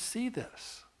come see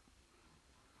this.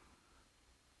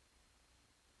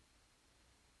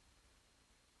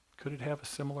 Could it have a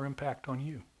similar impact on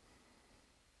you?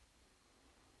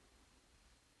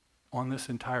 On this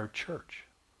entire church?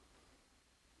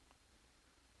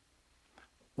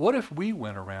 What if we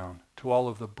went around to all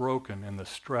of the broken and the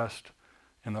stressed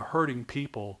and the hurting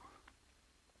people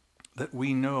that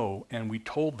we know, and we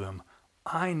told them,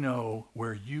 I know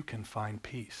where you can find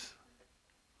peace.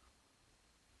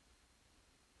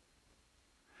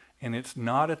 And it's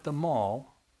not at the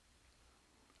mall,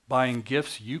 buying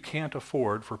gifts you can't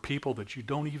afford for people that you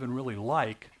don't even really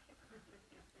like,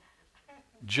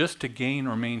 just to gain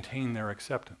or maintain their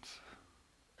acceptance.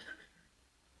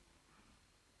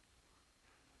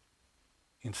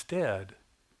 Instead,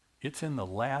 it's in the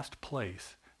last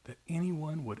place that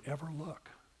anyone would ever look.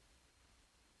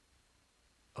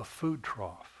 A food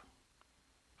trough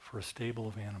for a stable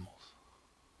of animals.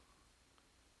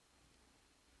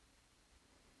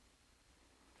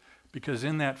 Because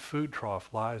in that food trough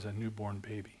lies a newborn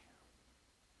baby.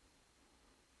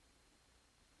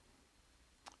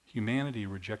 Humanity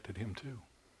rejected him too.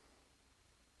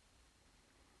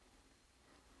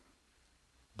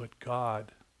 But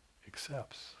God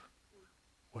accepts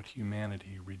what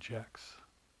humanity rejects.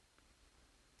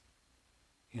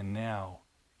 And now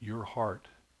your heart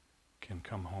can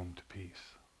come home to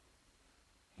peace.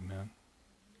 Amen.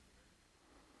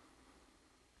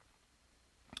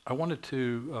 I wanted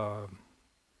to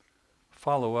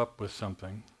follow up with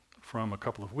something from a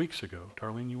couple of weeks ago.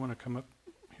 Darlene, you want to come up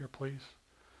here, please?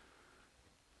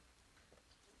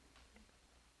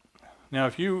 Now,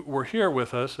 if you were here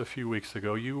with us a few weeks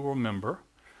ago, you will remember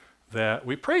that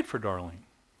we prayed for Darlene,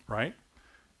 right?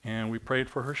 And we prayed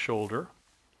for her shoulder.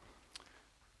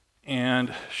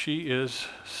 And she is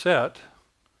set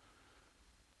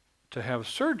to have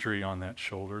surgery on that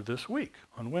shoulder this week,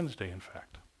 on Wednesday, in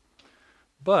fact.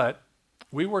 But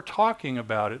we were talking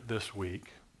about it this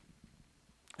week,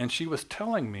 and she was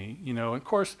telling me, and of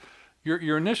course,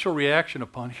 your initial reaction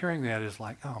upon hearing that is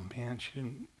like, oh man, she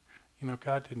didn't,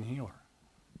 God didn't heal her.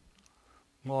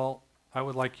 Well, I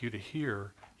would like you to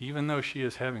hear, even though she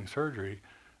is having surgery,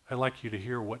 I'd like you to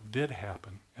hear what did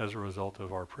happen as a result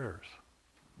of our prayers.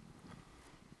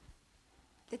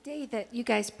 The day that you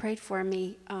guys prayed for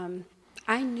me,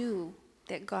 I knew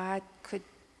that God could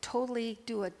totally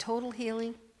do a total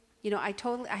healing. I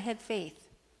had faith.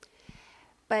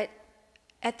 But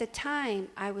at the time,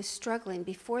 I was struggling.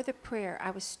 Before the prayer,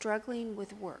 I was struggling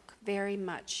with work very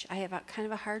much. I have kind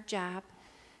of a hard job,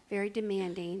 very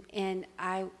demanding, and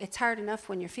it's hard enough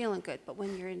when you're feeling good, but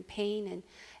when you're in pain and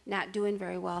not doing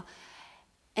very well.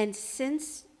 And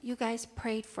since you guys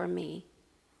prayed for me,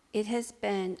 it has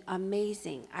been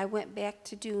amazing. I went back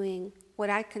to doing what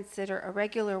I consider a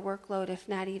regular workload, if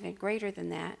not even greater than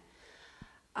that.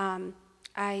 I'm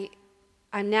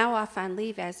now off on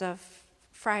leave as of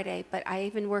Friday, but I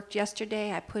even worked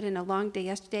yesterday. I put in a long day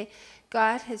yesterday.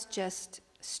 God has just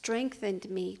strengthened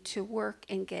me to work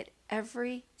and get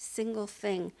every single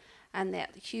thing on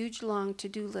that huge, long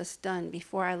to-do list done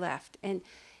before I left. And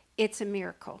it's a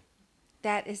miracle.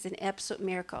 That is an absolute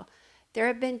miracle. There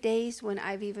have been days when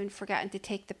I've even forgotten to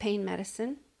take the pain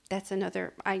medicine. That's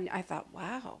another, I thought,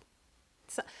 wow.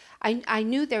 So I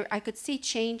knew I could see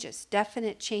changes,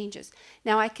 definite changes.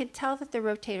 Now I can tell that the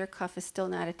rotator cuff is still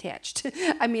not attached.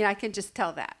 I can just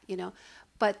tell that,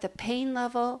 But the pain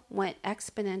level went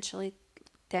exponentially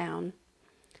down.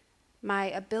 My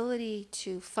ability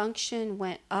to function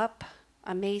went up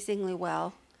amazingly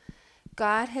well.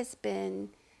 God has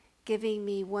been giving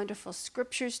me wonderful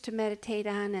scriptures to meditate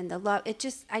on, and the love.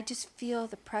 I just feel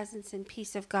the presence and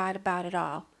peace of God about it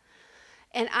all.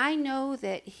 And I know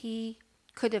that he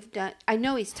could have done, I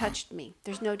know he's touched me.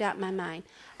 There's no doubt in my mind.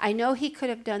 I know he could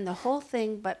have done the whole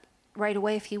thing, but right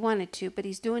away if he wanted to, but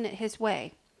he's doing it his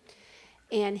way.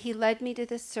 And he led me to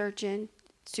the surgeon,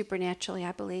 supernaturally,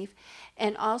 I believe.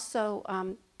 And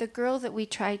also, the girl that we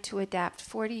tried to adopt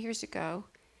 40 years ago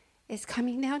is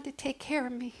coming down to take care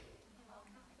of me.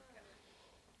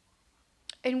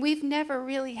 And we've never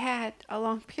really had a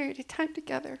long period of time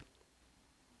together.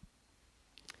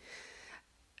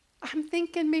 I'm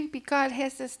thinking maybe God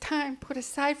has this time put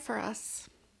aside for us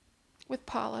with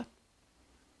Paula.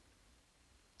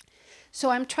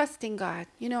 So I'm trusting God.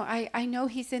 I know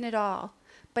he's in it all.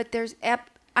 But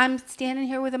I'm standing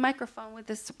here with a microphone with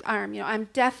this arm. I'm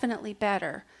definitely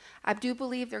better. I do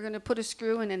believe they're going to put a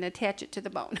screw in and attach it to the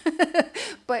bone.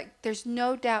 But there's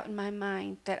no doubt in my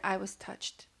mind that I was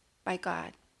touched by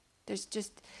God.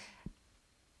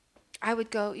 I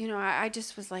would go, I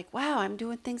just was like, wow, I'm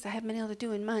doing things I haven't been able to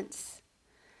do in months.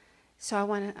 So I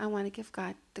want to give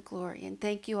God the glory, and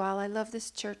thank you all. I love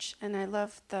this church, and I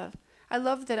love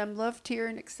that I'm loved here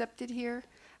and accepted here.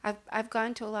 I've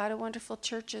gone to a lot of wonderful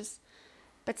churches,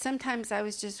 but sometimes I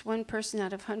was just one person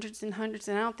out of hundreds and hundreds,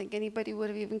 and I don't think anybody would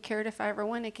have even cared if I ever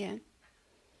went again.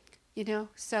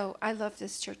 So I love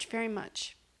this church very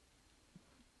much.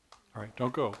 All right,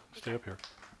 don't go. Stay up here.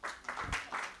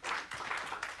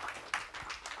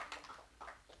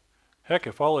 Heck,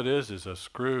 if all it is a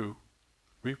screw,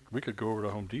 we could go over to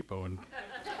Home Depot and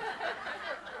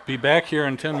be back here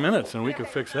in 10 minutes and we could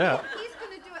fix that. He's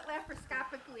going to do it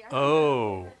laparoscopically.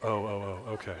 Oh,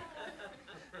 okay.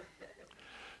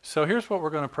 So here's what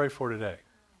we're going to pray for today,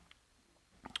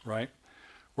 right?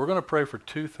 We're going to pray for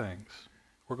two things.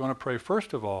 We're going to pray,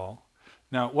 first of all,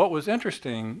 now what was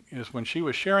interesting is when she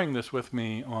was sharing this with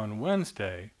me on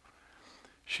Wednesday,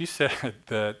 she said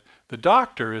that the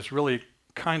doctor is really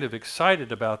kind of excited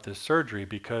about this surgery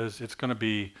because it's going to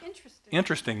be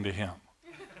interesting to him.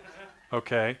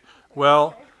 Okay?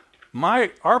 Well,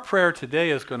 our prayer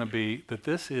today is going to be that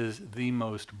this is the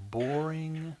most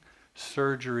boring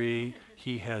surgery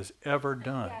he has ever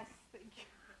done.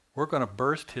 We're going to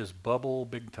burst his bubble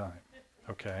big time.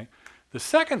 Okay? The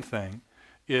second thing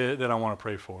that I want to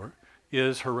pray for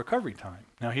is her recovery time.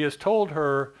 Now, he has told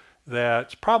her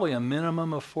that's probably a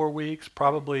minimum of 4 weeks,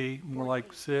 probably more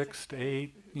like 6 to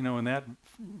 8, in that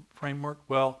framework.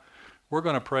 Well, we're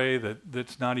going to pray that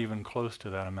that's not even close to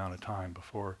that amount of time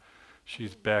before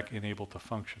she's back and able to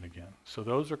function again. So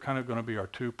those are kind of going to be our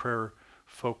 2 prayer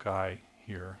foci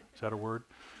here. Is that a word?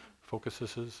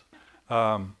 Focuses?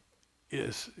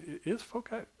 Is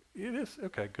foci? It is?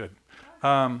 Okay, good.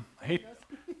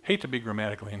 Hate to be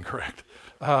grammatically incorrect.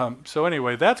 So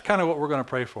anyway, that's kind of what we're going to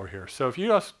pray for here. So if you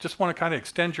just want to kind of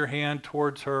extend your hand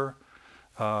towards her,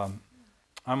 I'm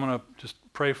going to just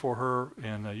pray for her,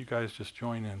 and you guys just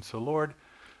join in. So Lord,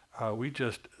 we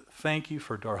just thank you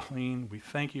for Darlene. We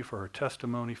thank you for her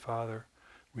testimony, Father.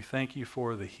 We thank you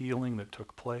for the healing that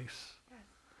took place.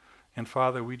 And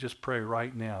Father, we just pray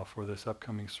right now for this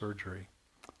upcoming surgery.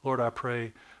 Lord, I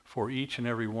pray for each and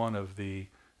every one of the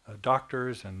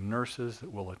doctors and nurses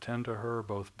that will attend to her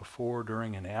both before,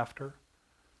 during, and after.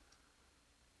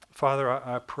 Father,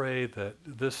 I pray that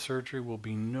this surgery will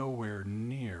be nowhere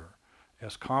near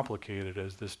as complicated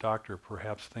as this doctor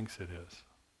perhaps thinks it is.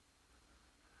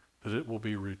 That it will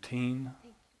be routine,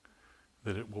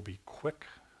 that it will be quick,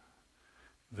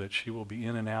 that she will be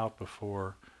in and out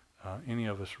before any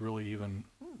of us really even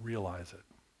realize it.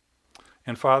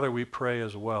 And Father, we pray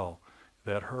as well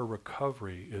that her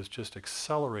recovery is just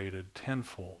accelerated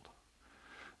tenfold,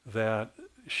 that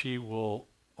she will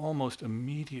almost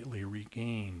immediately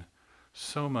regain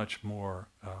so much more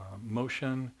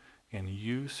motion and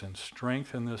use and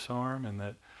strength in this arm, and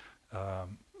that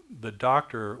the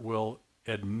doctor will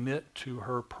admit to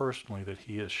her personally that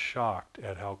he is shocked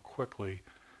at how quickly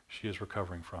she is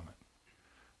recovering from it.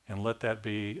 And let that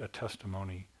be a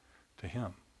testimony to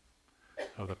him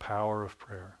of the power of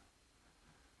prayer.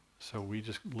 So we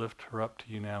just lift her up to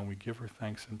you now, and we give her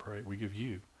thanks and praise. We give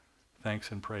you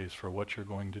thanks and praise for what you're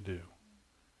going to do.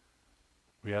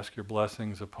 We ask your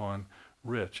blessings upon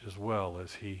Rich as well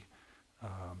as he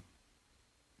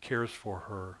cares for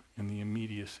her in the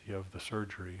immediacy of the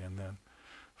surgery, and then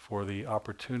for the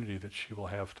opportunity that she will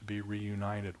have to be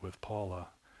reunited with Paula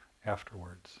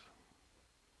afterwards.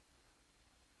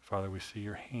 Father, we see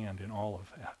your hand in all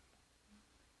of that.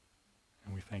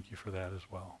 And we thank you for that as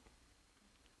well.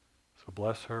 So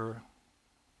bless her.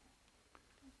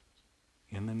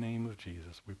 In the name of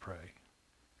Jesus, we pray.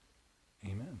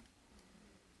 Amen.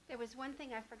 There was one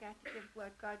thing I forgot to give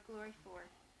God glory for.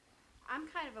 I'm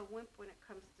kind of a wimp when it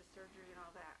comes to surgery and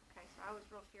all that. Okay, so I was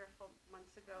real fearful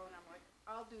months ago, and I'm like,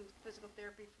 I'll do physical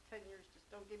therapy for 10 years, just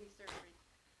don't give me surgery.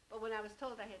 But when I was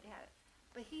told I had to have it.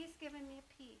 But he's given me a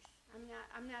peace.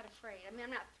 I'm not afraid. I mean,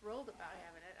 I'm not thrilled about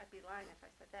having it. I'd be lying if I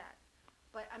said that.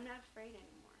 But I'm not afraid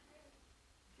anymore.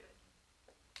 Good.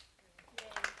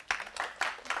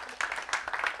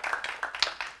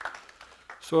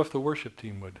 So if the worship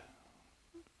team would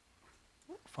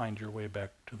find your way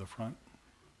back to the front.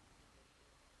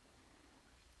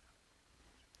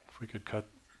 If we could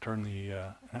turn the,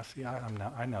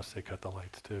 I now say cut the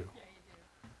lights too. Yeah, you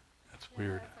do. That's Yeah,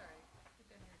 weird. that's all right. You've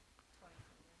been here twice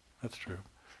a year. That's true.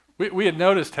 We had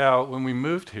noticed how when we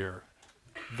moved here,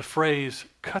 the phrase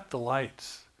 "cut the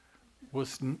lights"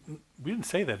 was we didn't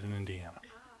say that in Indiana.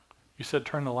 You said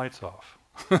turn the lights off,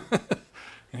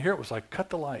 and here it was like cut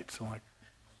the lights. I'm like,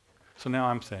 so now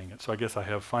I'm saying it. So I guess I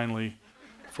have finally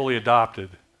fully adopted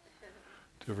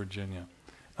to Virginia.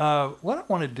 What I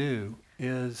want to do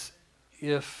is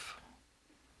if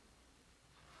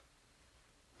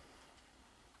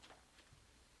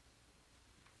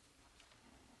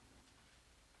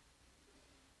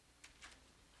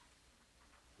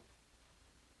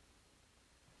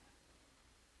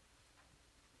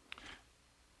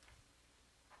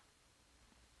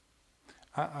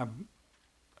I've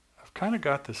kind of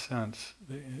got the sense,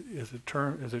 as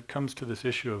it comes to this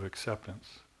issue of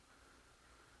acceptance,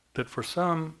 that for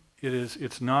some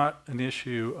it's not an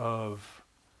issue of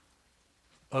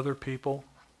other people.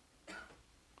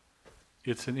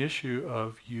 It's an issue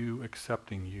of you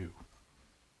accepting you.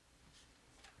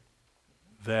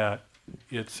 That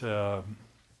it's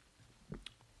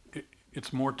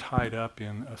more tied up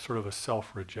in a sort of a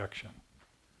self-rejection.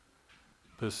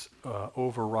 This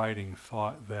overriding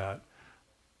thought that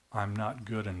I'm not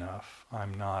good enough,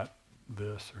 I'm not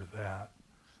this or that.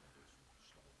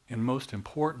 And most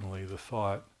importantly, the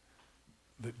thought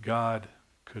that God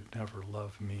could never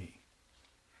love me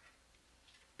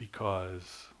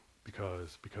because.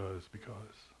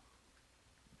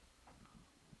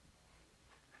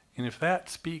 And if that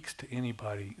speaks to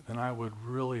anybody, then I would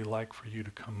really like for you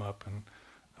to come up and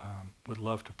would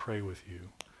love to pray with you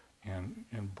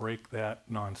and break that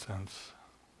nonsense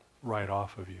right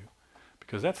off of you,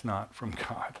 because that's not from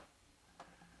God.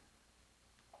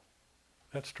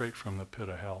 That's straight from the pit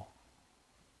of hell.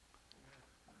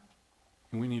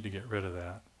 And we need to get rid of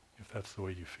that, if that's the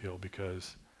way you feel,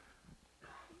 because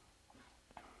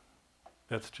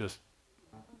that's just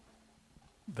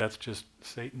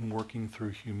Satan working through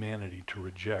humanity to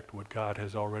reject what God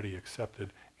has already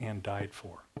accepted and died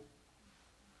for.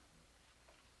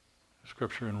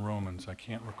 Scripture in Romans, I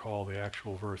can't recall the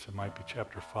actual verse, it might be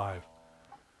chapter 5,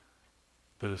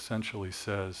 that essentially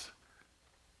says,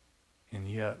 and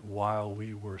yet while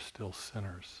we were still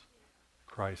sinners,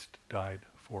 Christ died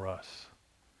for us.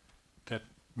 That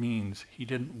means he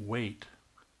didn't wait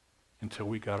until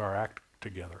we got our act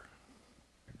together.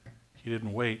 He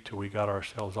didn't wait till we got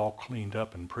ourselves all cleaned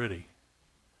up and pretty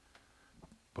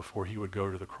before he would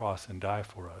go to the cross and die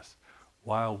for us.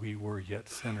 While we were yet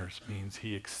sinners means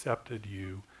he accepted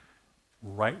you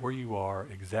right where you are,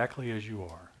 exactly as you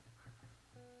are,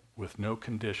 with no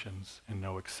conditions and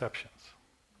no exceptions.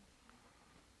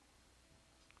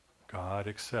 God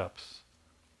accepts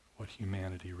what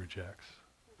humanity rejects.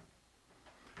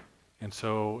 And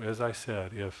so, as I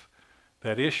said, if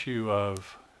that issue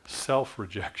of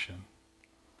self-rejection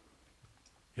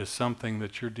is something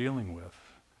that you're dealing with,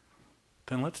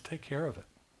 then let's take care of it.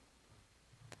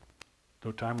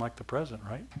 No time like the present,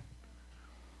 right?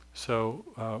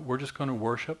 So we're just going to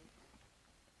worship.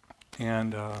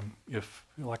 And if,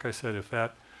 like I said, if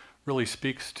that really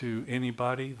speaks to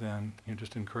anybody, then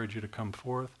just encourage you to come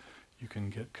forth. You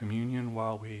can get communion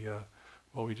while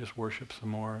we just worship some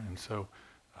more. And so,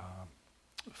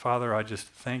 Father, I just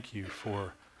thank you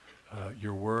for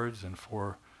your words and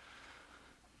for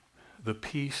the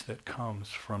peace that comes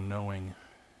from knowing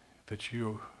that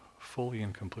you fully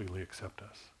and completely accept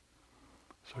us.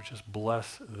 So just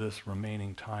bless this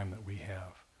remaining time that we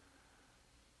have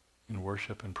in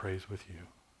worship and praise with you.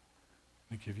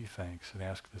 We give you thanks and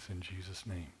ask this in Jesus'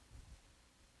 name.